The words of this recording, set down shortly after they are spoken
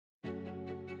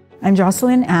I'm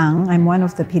Jocelyn Ang. I'm one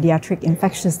of the Pediatric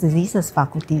Infectious Diseases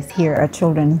faculties here at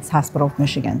Children's Hospital of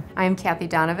Michigan. I'm Kathy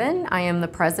Donovan. I am the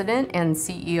President and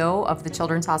CEO of the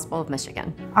Children's Hospital of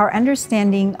Michigan. Our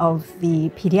understanding of the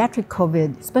pediatric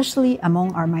COVID, especially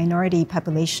among our minority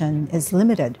population, is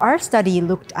limited. Our study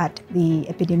looked at the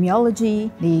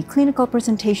epidemiology, the clinical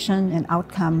presentation and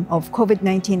outcome of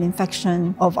COVID-19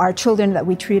 infection of our children that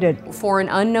we treated. For an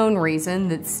unknown reason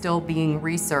that's still being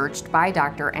researched by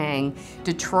Dr. Ang,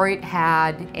 Detroit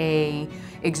had an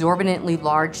exorbitantly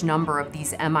large number of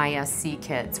these MIS-C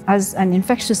kids. As an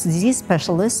infectious disease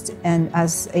specialist and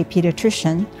as a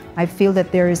pediatrician, I feel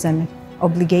that there is an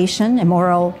obligation, a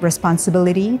moral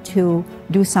responsibility to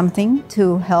do something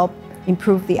to help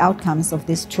improve the outcomes of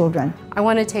these children. I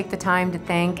want to take the time to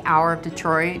thank Hour of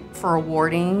Detroit for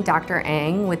awarding Dr.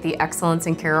 Ang with the Excellence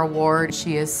in Care Award.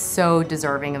 She is so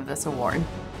deserving of this award.